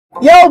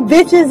Yo,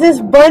 bitches, it's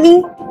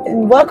Bunny,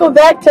 and welcome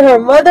back to her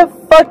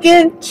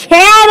motherfucking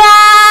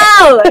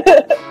channel!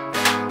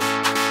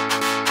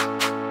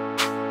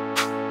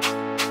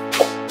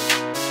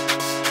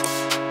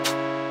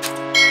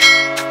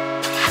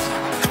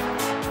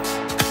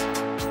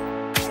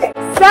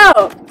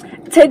 So,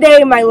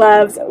 today, my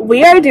loves,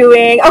 we are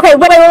doing... Okay,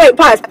 wait,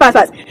 pause.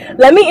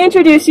 Let me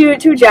introduce you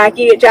to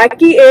Jackie.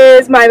 Jackie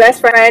is my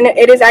best friend.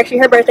 It is actually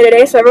her birthday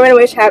today, so everyone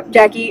wish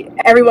Jackie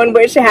a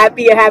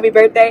happy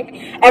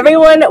birthday.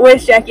 Everyone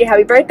wish Jackie a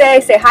happy birthday.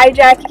 Say hi,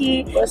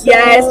 Jackie.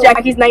 Yes,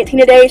 Jackie's 19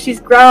 today.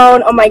 She's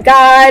grown. Oh my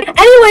god.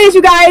 Anyways,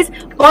 you guys,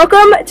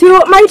 welcome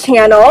to my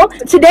channel.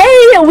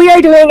 Today, we are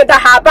doing the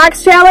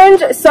hotbox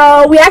challenge.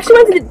 So, we actually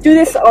wanted to do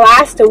this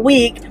last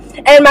week.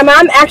 And my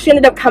mom actually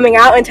ended up coming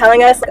out and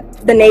telling us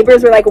the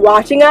neighbors were like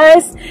watching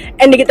us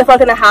and to get the fuck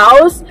in the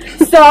house.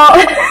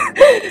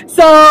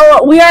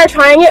 So we are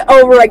trying it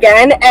over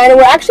again, and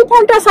we're actually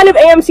parked outside of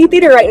AMC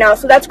Theater right now,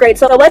 so that's great.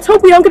 So let's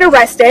hope we don't get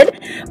arrested.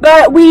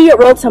 But we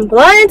rolled some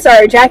blunts,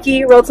 or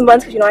Jackie rolled some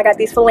blunts because you know I got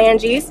these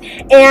phalanges,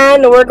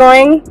 and we're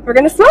gonna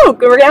smoke.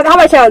 We're gonna have the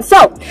hotbox challenge.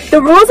 So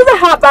the rules of the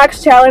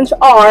hotbox challenge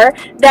are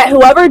that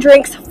whoever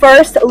drinks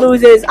first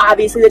loses,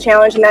 obviously, the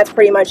challenge, and that's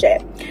pretty much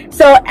it.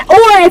 So,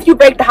 or if you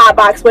break the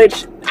hotbox,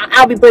 which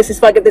I'll be pissed as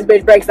fuck if this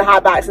bitch breaks the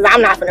hotbox, because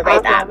I'm not gonna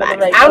break the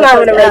hotbox. I'm not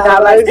gonna break the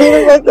hotbox.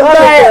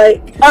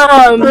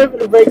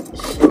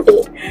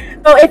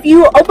 So if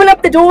you open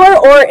up the door,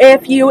 or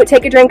if you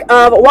take a drink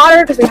of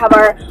water, because we have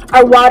our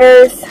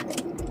waters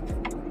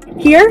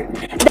here,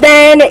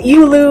 then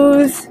you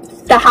lose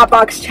the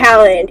hotbox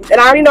challenge.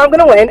 And I already know I'm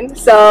gonna win,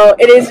 so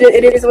it is what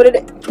it is.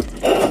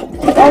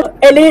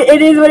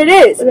 It is what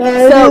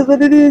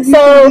it is.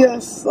 So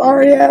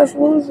sorry ass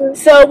loser.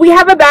 So we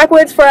have a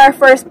backwoods for our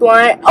first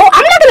blunt. Oh,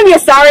 I'm not gonna be a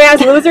sorry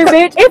ass loser,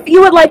 bitch. If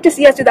you would like to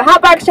see us do the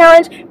hotbox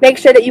challenge, make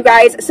sure that you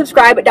guys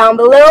subscribe down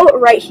below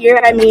right here.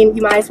 I mean,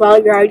 you might as well.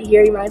 You're already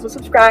here. You might as well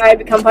subscribe.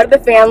 Become part of the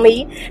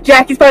family.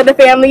 Jackie's part of the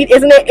family.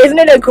 Isn't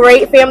it a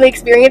great family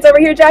experience over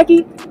here,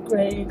 Jackie?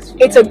 Great experience.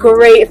 It's a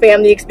great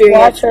family experience.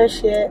 Watch her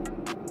shit,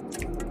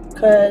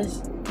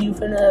 cause you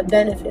finna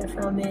benefit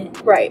from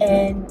it. Right.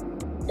 And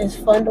it's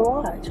fun to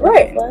watch.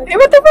 Right.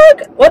 What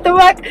the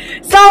fuck?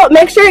 So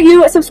make sure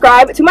you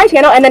subscribe to my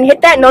channel and then hit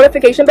that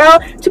notification bell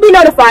to be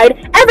notified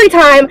every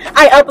time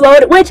I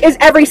upload, which is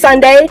every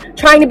Sunday.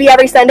 Trying to be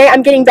every Sunday.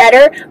 I'm getting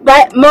better,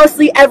 but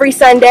mostly every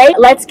Sunday.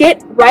 Let's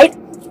get right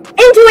into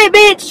it,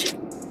 bitch.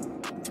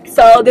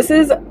 So this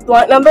is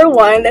blunt number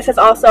 1. This is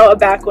also a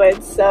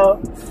backwoods, so...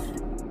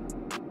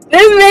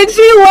 This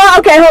bitch,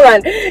 okay, hold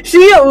on. She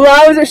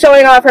loves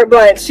showing off her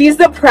blunt. She's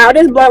the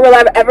proudest blunt roller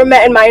I've ever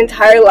met in my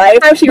entire life.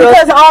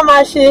 Because all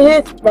my shit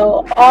hits,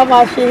 bro. All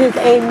my shit hits.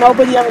 Ain't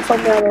nobody ever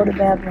told me I rolled a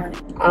bad blunt.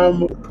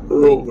 I'm a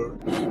roller.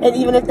 And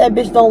even if that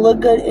bitch don't look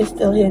good, it's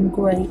still hitting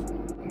great.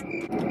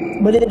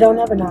 But it don't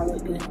ever not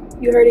look good.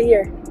 You heard it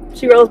here.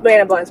 She rolls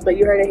banana blunts, but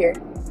you heard it here.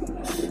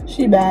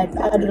 She bad.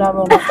 I do not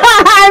roll my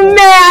I'm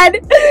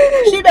mad.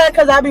 She bad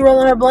because I be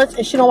rolling her blunts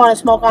and she don't want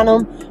to smoke on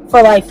them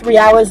for like 3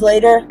 hours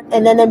later,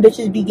 and then them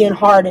bitches be getting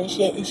hard and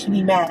shit, and she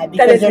be mad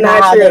because they're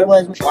not how they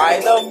was. Why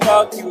the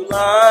fuck you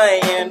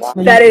lying?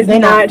 That is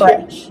not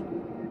fresh.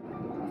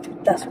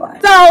 That's why.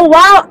 So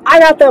while I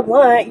got the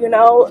blunt, you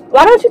know,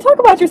 why don't you talk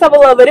about yourself a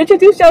little bit?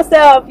 Introduce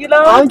yourself, you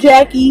know. I'm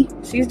Jackie.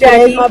 She's Jackie.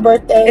 Today's my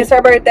birthday. It's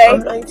her birthday.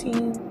 I'm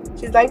 19.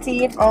 She's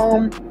 19.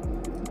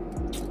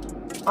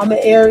 I'm an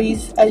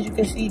Aries, as you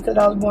can see, because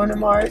I was born in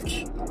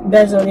March.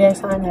 Best zodiac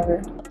sign ever.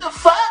 What the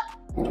fuck?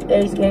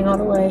 Aries gang all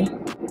the way.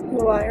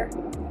 You're a liar.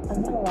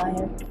 I'm not a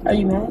liar. Are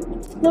you mad? A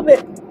little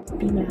bit.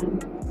 Be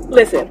mad.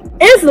 Listen,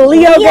 it's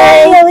Leo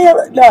gang.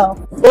 No.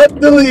 Fuck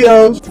the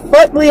Leos.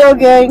 Fuck Leo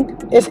gang.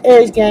 It's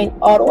Aries gang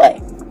all the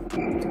way.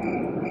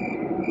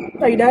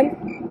 Are you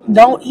done?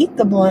 Don't eat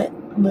the blunt,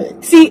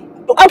 but... See,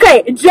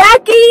 okay,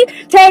 Jackie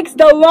takes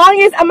the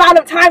longest amount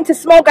of time to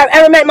smoke I've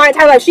ever met in my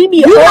entire life.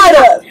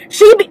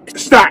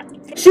 Stop.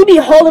 She be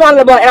holding on to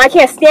the blunt, and I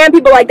can't stand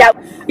people like that.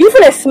 You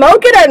finna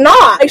smoke it or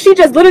not? Like, she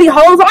just literally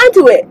holds on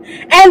to it.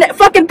 And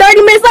fucking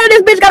 30 minutes later,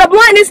 this bitch got a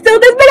blunt, and it's still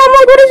this bitch. I'm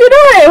like, what is you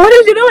doing? What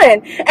is you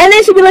doing? And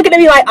then she be looking at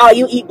me like, oh,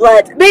 you eat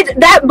blunts. Bitch,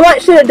 that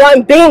blunt should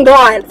have been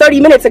gone 30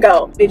 minutes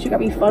ago. Bitch, you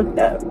got me fucked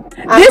up.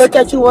 I look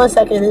at you 1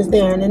 second, it's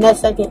there, and the next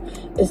second,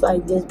 it's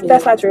like this bitch.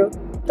 That's not true.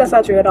 That's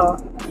not true at all.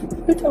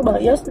 You're talking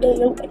about yesterday,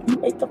 you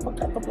ate the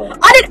fuck out the blunt.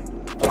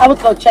 I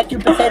was gonna check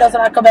your potatoes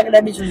and I come back and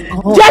that bitch was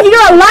gone. Jackie,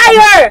 you're a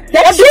liar!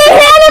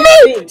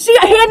 She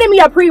handed me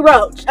a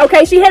pre-roach.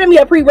 Okay, she handed me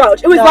a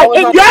pre-roach. It was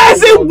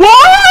yes, it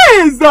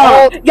was!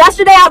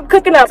 Yesterday I'm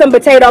cooking up some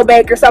potato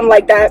bake or something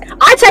like that.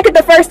 I checked it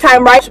the first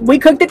time, right? We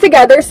cooked it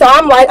together, so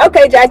I'm like,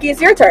 okay, Jackie,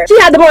 it's your turn. She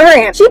had the blunt in her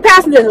hand. She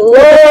passed me this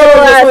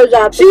little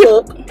job to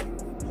cook.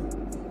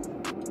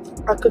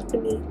 I cooked the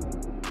meat.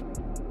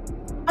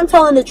 I'm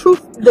telling the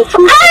truth. The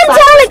truth. I'm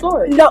telling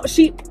story. No,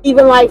 she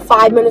even like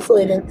 5 minutes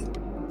later,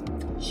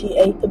 she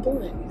ate the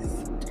blunt.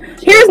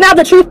 Here's now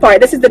the truth part.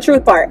 This is the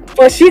truth part.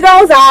 When she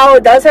goes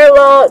out, does her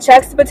little,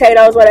 checks the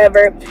potatoes,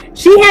 whatever.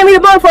 She handed me the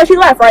blunt before she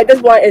left, right?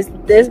 This blunt is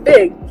this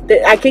big.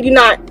 I kid you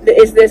not,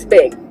 it's this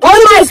big.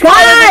 Oh my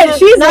god!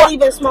 She's not even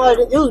was smaller.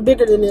 It was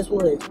bigger than this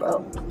woods,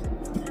 bro.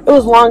 It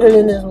was longer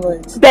than this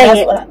woods. Bang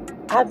it. What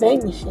I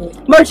banged the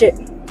shit. Merch it.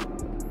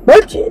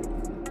 Merch it.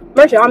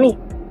 Merch it on me.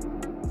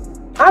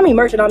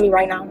 Merch it on me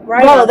right now.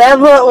 Right Bro, now. that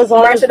blunt was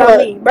on Merch it on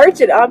me.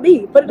 Merch it on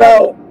me. Put it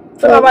on me.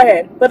 Put it on my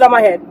head. Put it on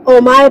my head.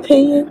 On my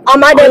opinion. On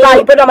my dead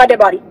body. Put it on my dead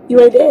body. You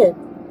ain't dead.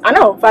 I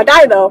know. If I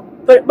die though,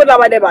 put it on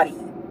my dead body.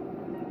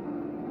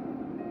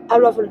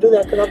 I'm not gonna do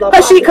that because I'm not.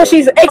 Cause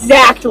she's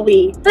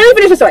exactly. Let me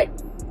finish this way.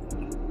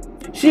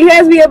 She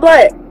hands me a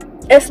blunt.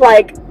 It's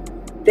like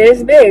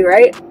this big,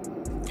 right?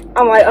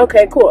 I'm like,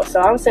 okay, cool.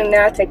 So I'm sitting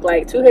there. I take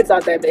like 2 hits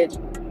out that bitch.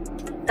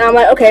 And I'm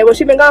like, okay, well,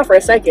 she been gone for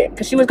a second.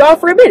 Because she was gone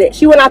for a minute.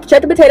 She went out to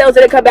check the potatoes,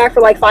 didn't come back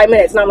for like 5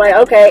 minutes. And I'm like,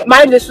 okay.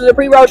 Mind you, this was a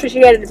pre-roach when she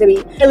handed it to me.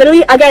 And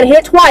literally, I got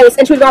hit twice,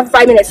 and she was gone for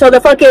 5 minutes. So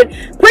the fucking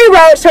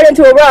pre-roach turned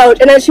into a roach.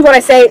 And then she want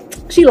to say,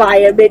 she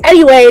lying, bitch.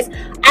 Anyways,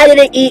 I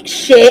didn't eat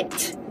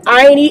shit.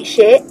 I ain't eat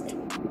shit.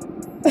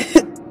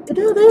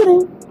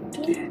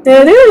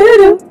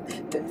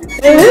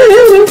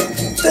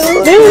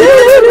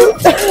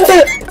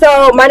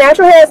 So my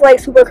natural hair is like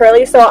super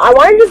curly, so I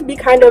wanted to just be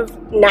kind of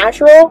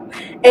natural,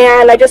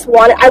 and I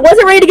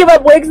wasn't ready to give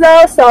up wigs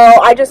though, so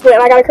I just went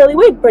and I got a curly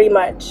wig pretty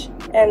much.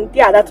 And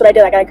yeah, that's what I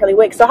did. I got a curly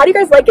wig. So how do you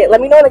guys like it?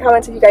 Let me know in the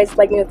comments if you guys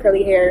like me with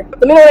curly hair.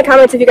 Let me know in the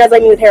comments if you guys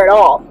like me with hair at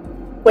all.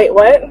 Wait,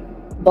 what?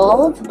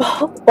 Bald?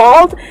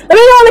 Bald? Let me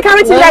know in the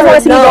comments if you guys want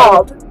to see me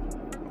bald.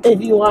 If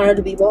you want her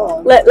to be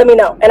bald. Let me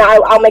know, and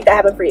I'll make that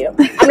happen for you.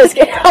 I'm just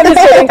kidding. I'm just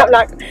kidding. I'm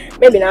not.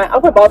 Maybe not. I'll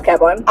put a bald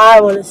cap on.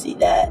 I want to see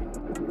that.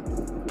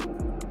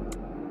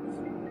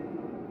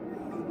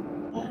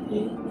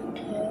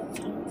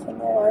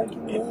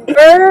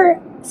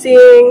 We're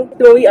seeing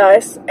the movie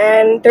Us,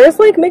 and there's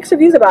like mixed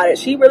reviews about it.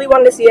 She really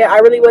wanted to see it. I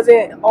really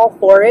wasn't all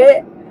for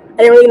it. I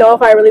didn't really know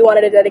if I really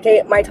wanted to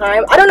dedicate my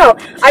time. I don't know.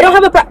 I don't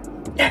have a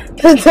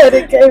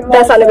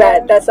that sounded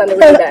bad. That sounded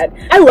really bad.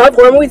 I love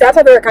horror movies. That's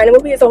my favorite kind of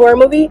movie. It's a horror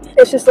movie.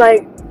 It's just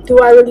like, do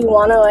I really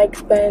want to like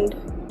spend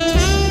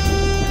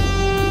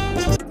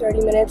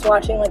 30 minutes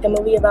watching like a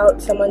movie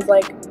about someone's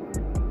like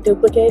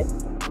duplicate?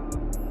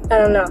 I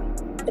don't know.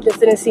 It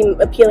just didn't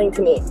seem appealing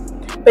to me.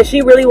 But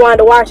she really wanted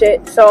to watch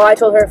it, so I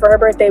told her for her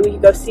birthday we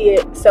could go see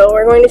it. So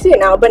we're going to see it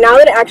now. But now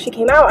that it actually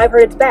came out, I've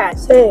heard it's bad.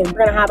 Same.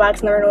 We're gonna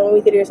hotbox in our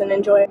movie theaters and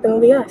enjoy the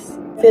movie Us.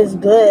 If it's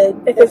good.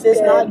 If it's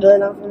good. not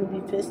good, I'm gonna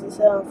be pissed as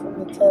hell. I'm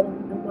gonna tell them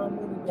to do my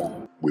movie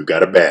back. We've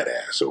got a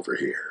badass over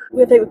here.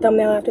 We'll take the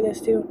thumbnail after this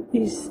too.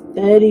 He's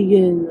steady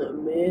getting the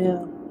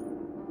mail.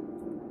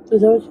 Is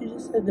that what you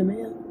just said, the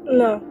mail?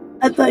 No.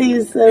 I thought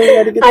you said we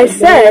gotta get I the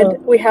said mail.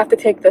 we have to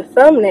take the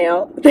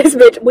thumbnail. This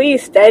bitch, we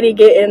steady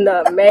getting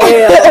the mail.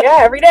 Yeah,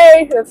 every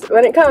day. That's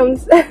when it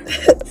comes.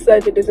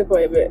 Such a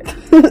disappointment.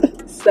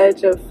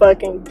 Such a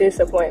fucking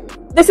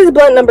disappointment. This is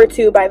blunt number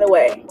 2, by the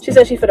way. She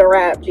said she for the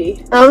rap,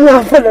 G. I'm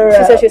not for the rap.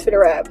 She said she's for the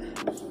rap.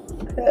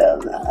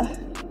 Hell nah.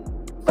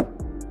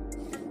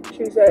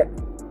 She said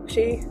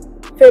she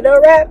for the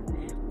rap.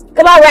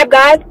 Come on, rap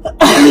god.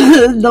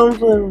 Don't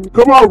play with me.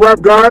 Come on,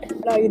 rap god.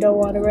 No, you don't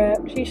want to rap.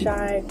 She's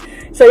shy.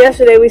 So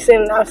yesterday we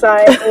sitting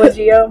outside with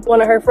Gio, one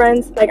of her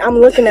friends. Like, I'm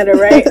looking at her,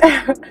 right?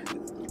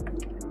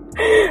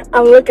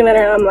 I'm looking at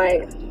her and I'm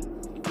like,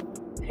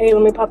 hey,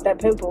 let me pop that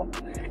pimple.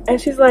 And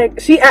she's like,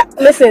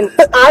 listen,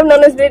 I've known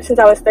this bitch since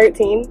I was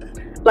 13.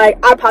 Like,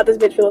 I popped this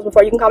bitch pimples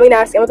before. You can call me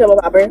nasty. I'm a pimple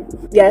popper.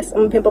 Yes,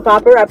 I'm a pimple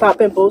popper. I pop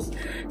pimples.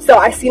 So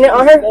I seen it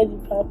on her.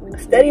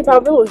 Steady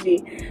pop pimples,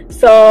 G.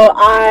 So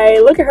I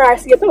look at her. I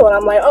see a pimple. And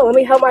I'm like, oh, let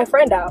me help my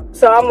friend out.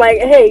 So I'm like,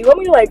 hey, you want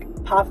me to, like,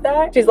 pop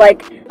that? She's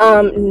like,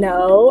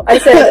 no. I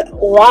said,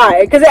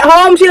 why? Because at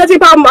home, she lets me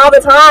pop them all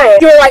the time.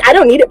 She was like, I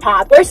don't need it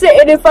popped. We're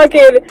sitting in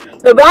fucking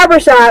the barber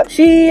shop.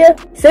 She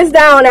sits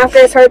down after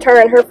it's her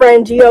turn. Her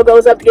friend Gio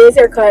goes up to get his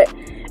hair cut.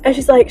 And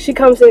she's like, she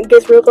comes and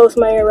gets real close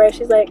to my ear, right?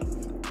 She's like,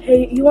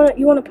 hey, you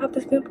wanna pop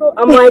this pimple?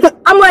 I'm like,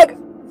 what?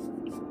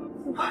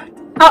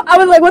 I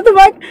was like, what the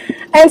fuck?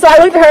 And so I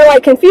looked at her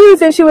like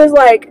confused, and she was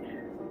like,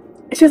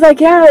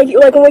 yeah,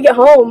 like when we get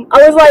home.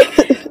 I was like,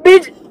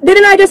 bitch,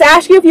 didn't I just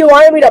ask you if you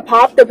wanted me to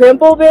pop the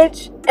pimple,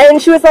 bitch?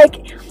 And she was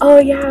like, oh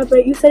yeah,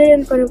 but you said it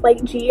in front of like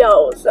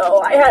Gio,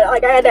 so I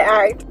had to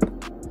act.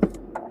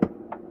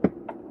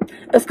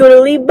 A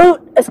scooterly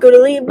boot, a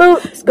scooterly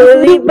boot,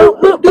 scooterly boot,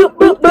 boot, boot,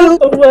 boot, boot.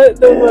 What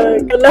the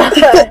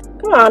fuck?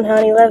 Come on,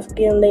 honey, let's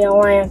get in the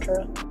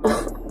Elantra.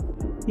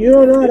 You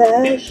don't know how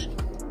to ash?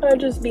 I'll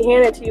just be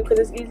handed to you because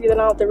it's easier than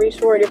I'll have to reach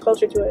forward. You're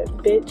closer to it,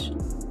 bitch.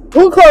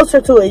 Who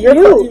closer to it? You're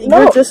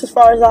no. just as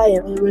far as I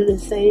am. And we're the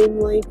same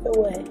length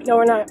away. No,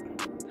 we're not.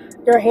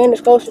 Your hand is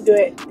closer to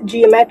it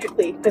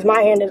geometrically because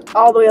my hand is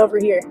all the way over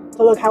here.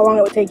 So look how long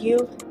it would take you.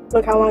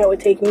 Look how long it would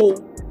take me.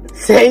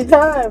 Same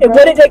time. It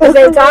wouldn't take the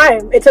same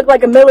time. It took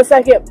like a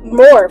millisecond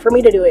more for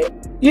me to do it.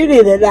 You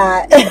needed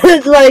that.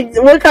 Like,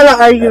 what kind of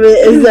argument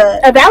is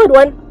that? A valid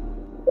one.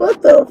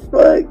 What the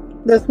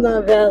fuck? That's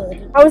not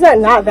valid. How is that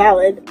not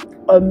valid?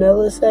 A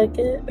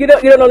millisecond? You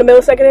don't know what a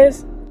millisecond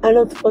is? I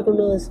know what the fuck a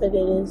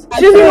millisecond is.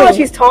 She doesn't know what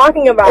she's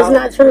talking about. It's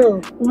not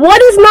true.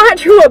 What is not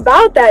true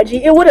about that,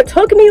 G? It would have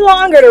took me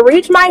longer to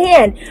reach my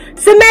hand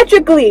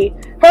symmetrically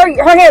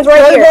Her hand's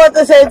right Let's here. go at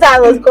the same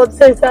time. Let's go at the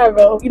same time,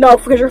 bro. You know,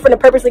 because you're finna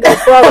purposely go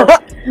slow.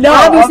 No,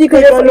 obviously,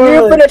 because you're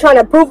finna trying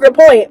to prove your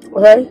point.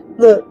 Okay,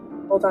 look.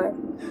 Hold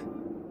on.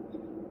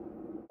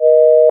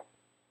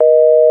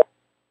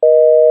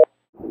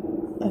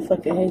 I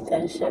fucking hate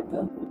that shit,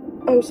 bro.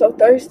 I'm so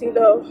thirsty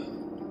though.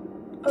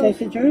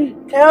 Take a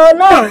drink. Hell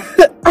no.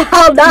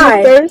 I'll die.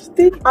 You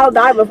thirsty? I'll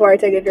die before I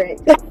take a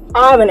drink.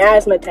 I'll have an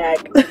asthma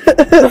attack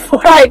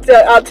before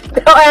they'll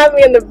have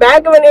me in the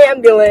back of an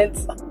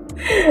ambulance,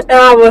 and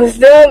I will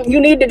still.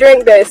 You need to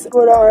drink this.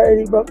 But I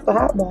already broke the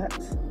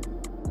hotbox.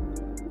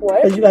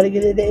 What? Cause you gotta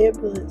get in the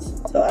ambulance.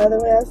 So either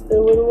way, I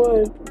still would've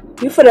won.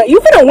 You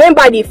finna win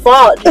by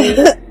default, G.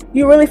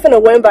 You really finna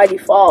win by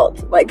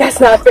default. Like, that's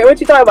not fair. What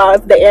you talking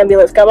about? If the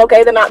ambulance come,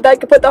 okay, then I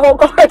can put the whole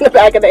car in the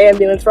back of the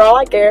ambulance for all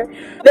I care.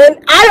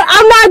 Then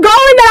I'm not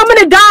going, then I'm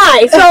gonna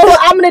die. So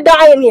I'm gonna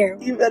die in here.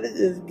 You better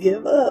just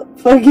give up.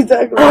 Fuck you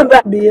talking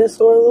about? Be a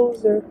sore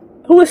loser.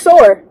 Who is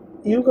sore?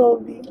 You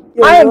gonna be.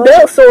 I am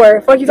built sore.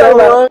 Fuck you talking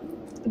about?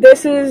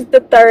 This is the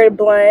third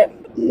blunt.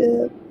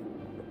 Yeah.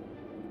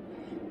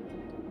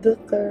 The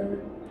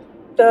third.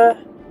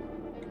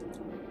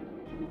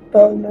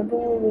 Bro, remember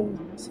when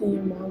we seen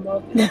your mom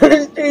walking down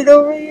the street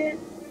over here?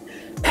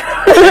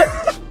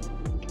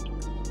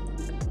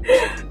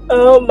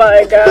 Oh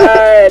my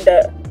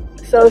god.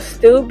 So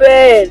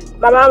stupid.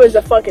 My mom is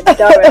a fucking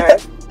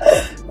dumbass.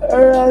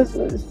 Her ass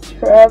was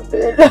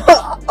trapping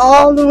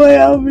all the way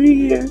over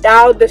here.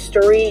 Down the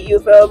street, you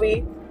feel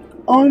me?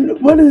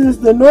 On, what is this,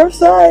 the north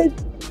side?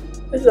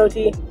 This is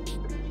OT.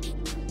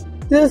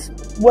 This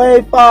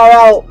way far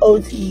out,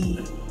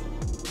 OT.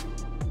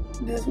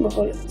 This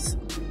motherfucker's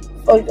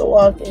fucking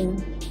walking.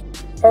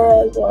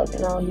 Her ass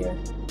walking out here.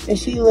 And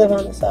she live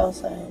on the south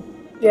side.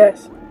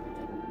 Yes.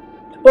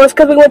 Well, it's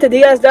because we went to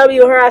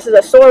DSW. Her ass is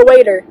a sore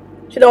waiter.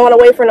 She don't want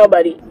to wait for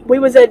nobody. We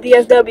was at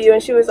DSW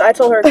and I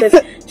told her because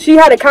she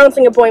had a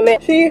counseling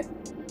appointment. She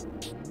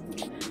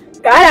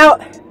got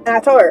out and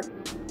I told her,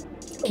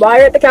 while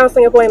you're at the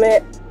counseling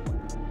appointment,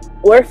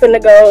 we're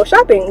finna go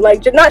shopping.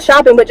 Like, not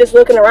shopping, but just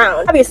looking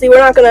around. Obviously, we're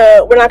not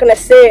gonna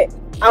sit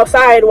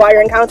outside while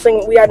you're in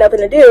counseling. We got nothing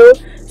to do.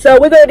 So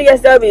we go to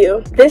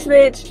DSW. This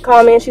bitch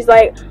called me and she's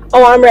like,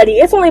 oh, I'm ready.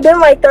 It's only been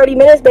like 30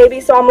 minutes,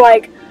 baby. So I'm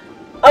like,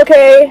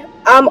 okay,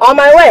 I'm on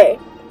my way.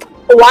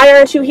 Why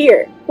aren't you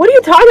here? What are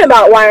you talking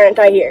about? Why aren't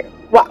I here?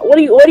 What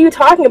are you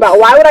talking about?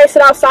 Why would I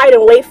sit outside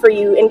and wait for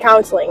you in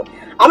counseling?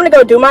 I'm gonna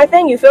go do my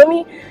thing, you feel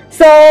me?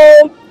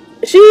 So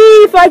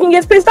she fucking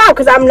gets pissed off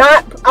because I'm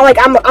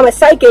a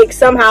psychic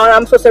somehow and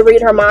I'm supposed to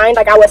read her mind.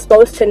 Like, I was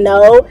supposed to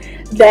know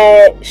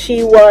that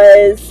she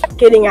was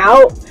getting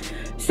out.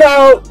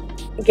 So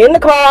get in the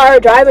car,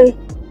 driving,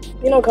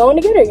 going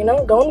to get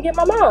her, going to get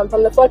my mom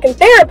from the fucking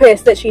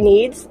therapist that she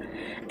needs.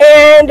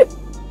 And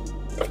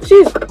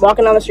she's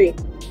walking down the street.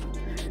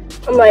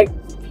 I'm like,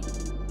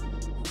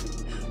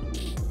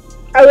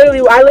 I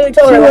literally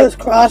told her, she was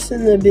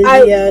crossing the busy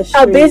ass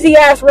street. A busy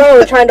ass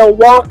road trying to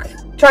walk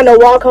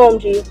home,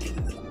 G.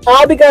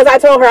 All because I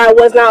told her I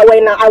was not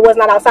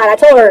outside. I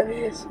told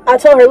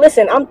her,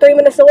 listen, I'm 3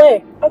 minutes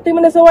away.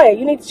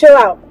 You need to chill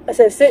out. I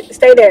said,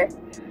 stay there.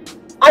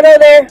 I go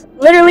there,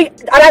 literally,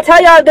 and I tell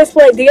y'all this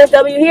place,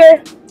 DSW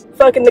here,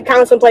 fucking the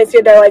counseling place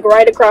here, they're like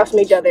right across from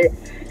each other.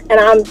 And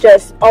I'm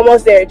just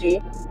almost there,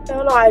 G.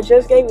 No, I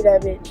just gave you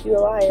that bitch. You a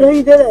liar. No,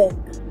 you didn't.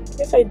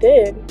 Yes, I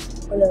did.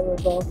 Whatever,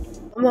 bro.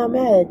 I'm not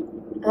mad.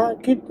 I'll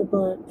keep the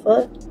blunt.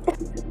 Fuck.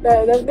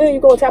 That's good. You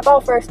gonna tap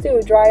out first,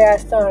 too. Dry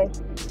ass tongue.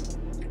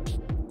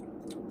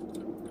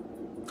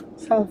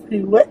 Sounds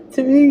pretty wet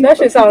to me. That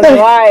shit sounds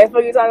dry.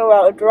 Fuck you talking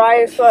about?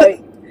 Dry as fuck.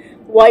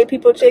 White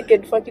people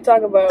chicken. Fuck you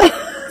talking about?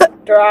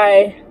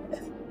 Dry.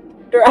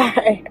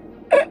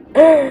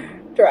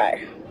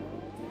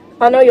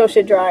 I know your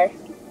shit dry.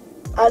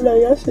 I know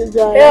your shit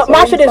dry. Yeah,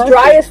 my shit is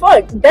dry as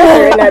fuck.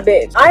 Desert in that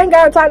bitch. I ain't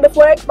got time to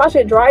flex. My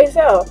shit dry as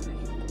hell.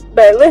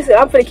 But listen,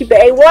 I'm finna keep the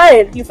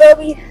A1. You feel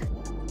me?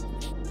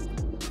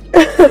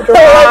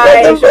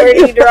 Dry,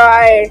 shorty,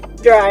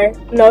 dry.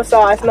 No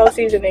sauce, no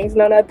seasonings,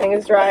 no nothing.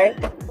 It's dry.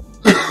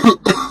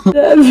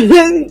 That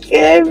bitch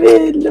came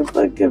in the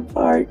fucking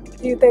park.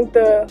 Do you think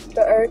the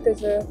earth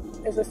is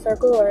a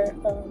circle or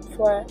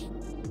flat?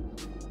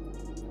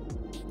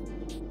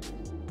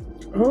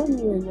 I don't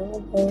even know,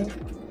 bro.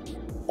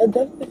 I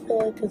definitely feel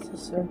like it's a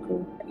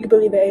circle. You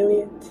believe in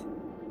aliens?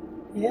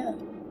 Yeah.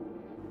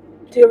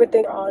 Do you ever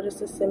think we're all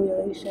just a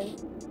simulation?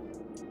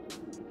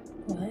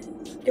 What?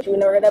 Have you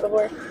never heard that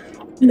before?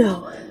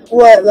 No.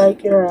 What,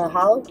 like you're a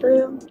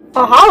hologram?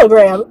 A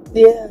hologram?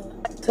 Yeah.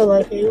 To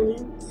like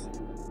aliens?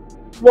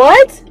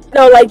 What?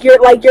 No, like you're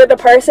the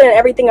person and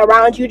everything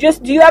around you. Do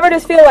you ever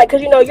just feel like,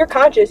 because you're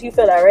conscious, you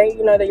feel that, right?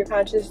 You know that you're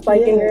conscious,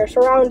 like in your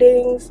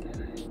surroundings,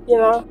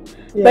 Yeah.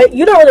 But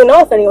you don't really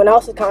know if anyone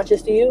else is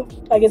conscious, do you?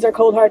 Like, is there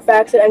cold hard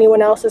facts that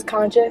anyone else is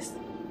conscious?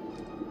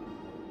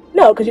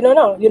 No, because you don't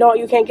know.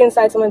 You can't get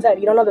inside someone's head.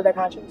 You don't know that they're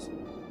conscious.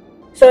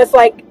 So it's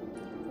like,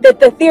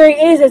 the theory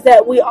is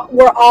that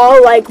we're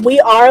all like, we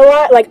are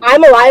alive. Like,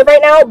 I'm alive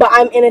right now, but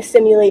I'm in a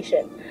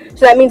simulation.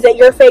 So that means that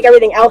you're fake,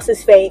 everything else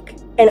is fake,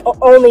 and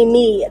only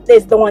me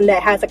is the one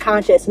that has a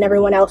conscience, and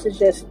everyone else is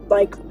just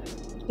like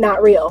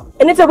not real.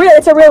 And it's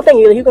a real thing.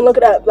 You can look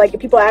it up. Like some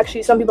people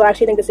actually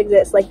think this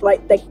exists.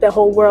 Like the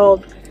whole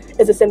world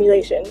is a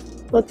simulation.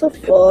 What the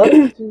fuck?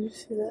 Did you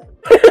see that?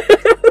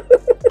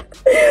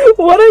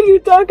 What are you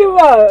talking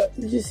about?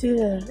 Did you see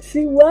that?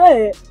 See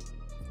what?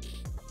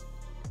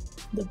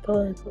 The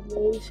bug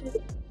formation.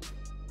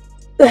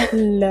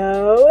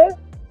 No.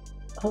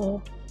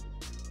 Oh.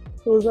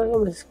 It was like a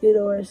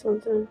mosquito or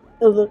something.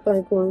 It looked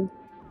like one.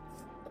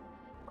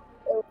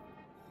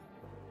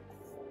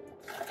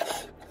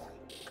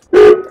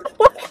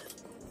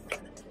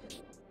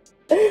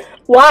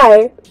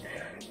 Why?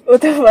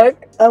 What the fuck?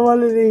 I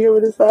wanted to hear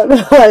what it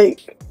sounded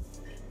like.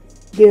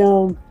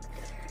 Damn.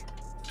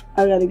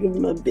 I gotta give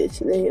him a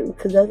bitch name,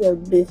 because that's a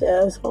bitch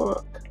ass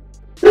honk.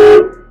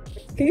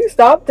 Can you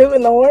stop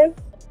tooting the horn?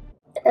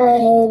 I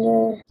hate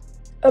her.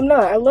 I'm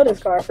not. I love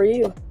this car for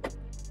you.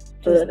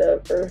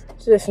 Whatever.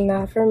 Just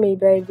not for me,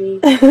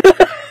 baby.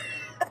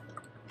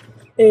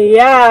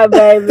 Yeah,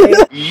 baby.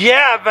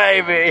 Yeah,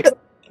 baby.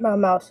 My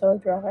mouth's so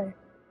dry.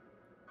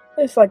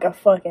 It's like a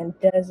fucking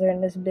desert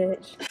in this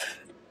bitch.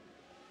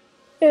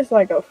 It's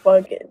like a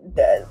fucking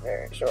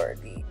desert,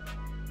 shorty.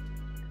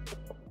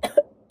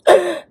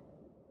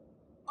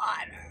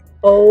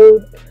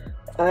 Old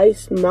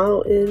Ice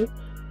Mountain,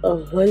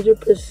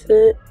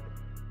 100%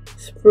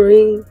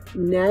 spring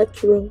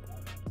natural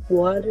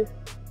water.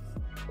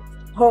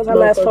 Whole time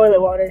that's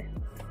toilet water.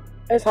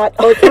 It's hot.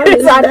 Oh,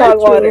 it's hot dog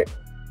water.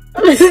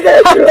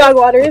 Hot dog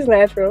water is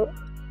natural.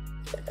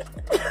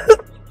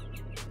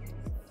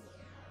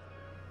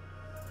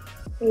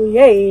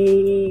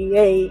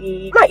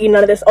 Yay. I'm not eating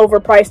none of this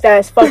overpriced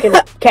ass fucking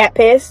cat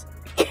piss.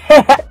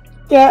 Cat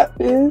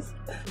piss.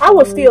 I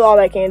will steal all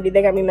that candy.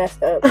 They got me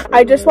messed up.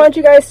 I just want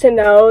you guys to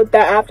know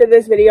that after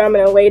this video, I'm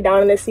going to lay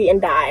down in the seat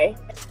and die.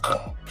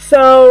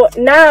 So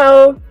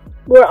now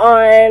we're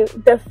on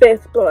the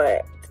 5th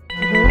blunt.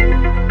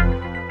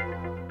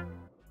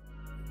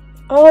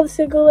 All the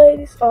single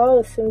ladies.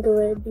 All the single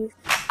ladies.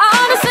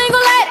 All the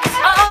single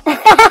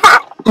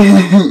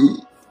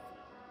ladies.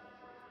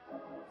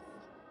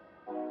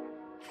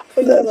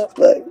 That's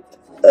fucked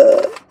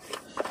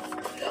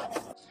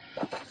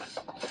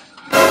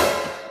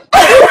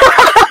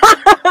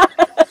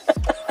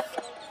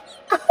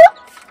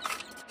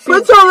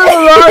Put your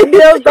little long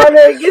nails down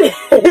there and get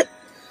it.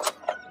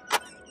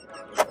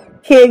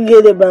 Can't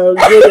get it, bro.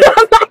 Get it.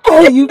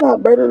 Oh, you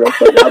got burning up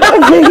for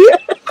that.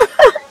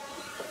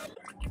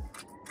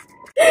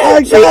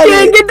 I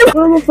can't get the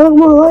fuck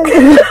my life.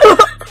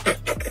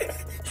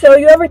 So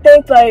you ever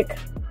think like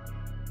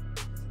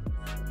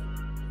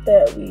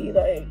that we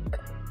like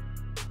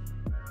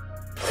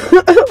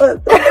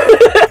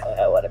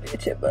I want to be a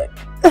chipmunk.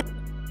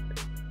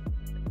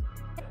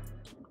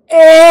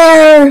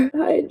 Air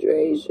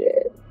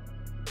hydration.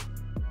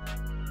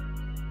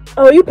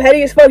 Oh, you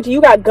petty as fuck.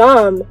 You got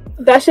gum.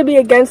 That should be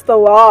against the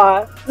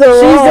law.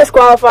 She's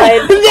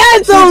disqualified.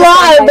 That's a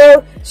lie,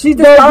 bro. She's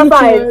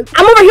disqualified.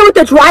 I'm over here with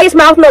the driest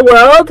mouth in the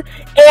world,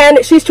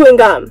 and she's chewing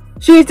gum.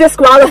 She's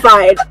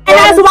disqualified. And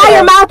that's why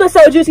your mouth was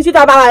so juicy. She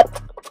thought about like,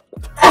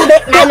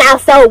 my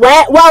mouth so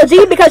wet. Well,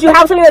 gee, because you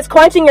have something that's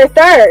quenching your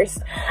thirst.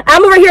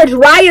 I'm over here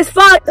dry as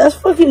fuck. That's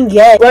fucking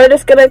gay. We're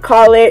just gonna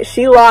call it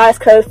she lost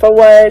because for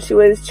one, she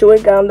was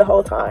chewing gum the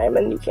whole time,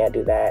 and you can't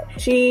do that.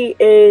 She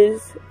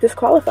is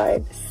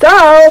disqualified.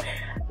 So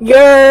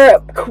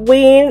your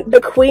queen, the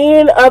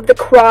queen of the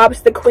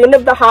crops, the queen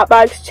of the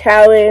hotbox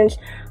challenge,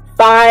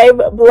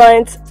 5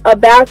 blunts, a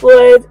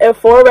backwoods, and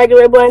 4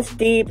 regular blunts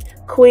deep,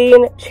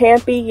 queen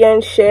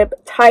championship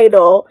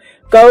title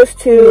goes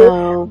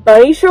to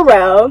Bunny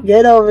Sherelle.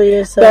 Get over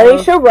yourself. Bunny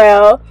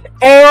Sherelle.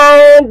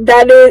 And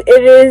that is,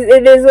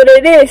 it is what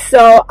it is.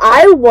 So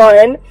I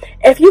won.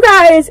 If you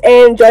guys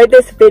enjoyed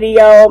this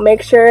video,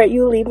 make sure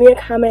you leave me a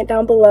comment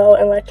down below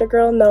and let your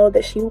girl know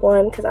that she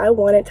won, because I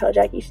won, and tell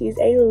Jackie she's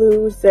a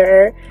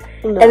loser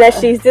and that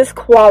she's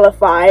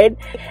disqualified.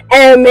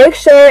 And make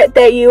sure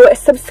that you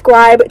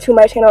subscribe to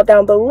my channel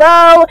down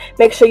below.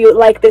 Make sure you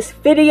like this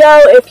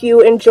video if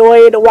you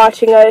enjoyed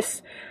watching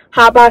us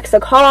hotbox a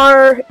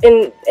car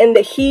in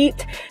the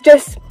heat.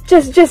 Just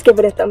give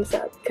it a thumbs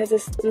up, because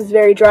this is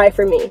very dry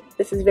for me.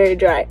 This is very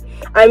dry.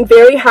 I'm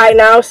very high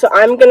now, so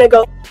I'm gonna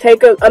go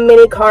take a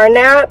mini car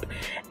nap,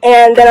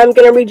 and then I'm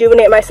gonna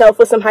rejuvenate myself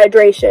with some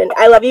hydration.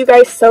 I love you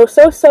guys so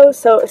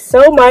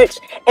much,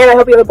 and I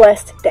hope you have a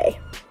blessed day.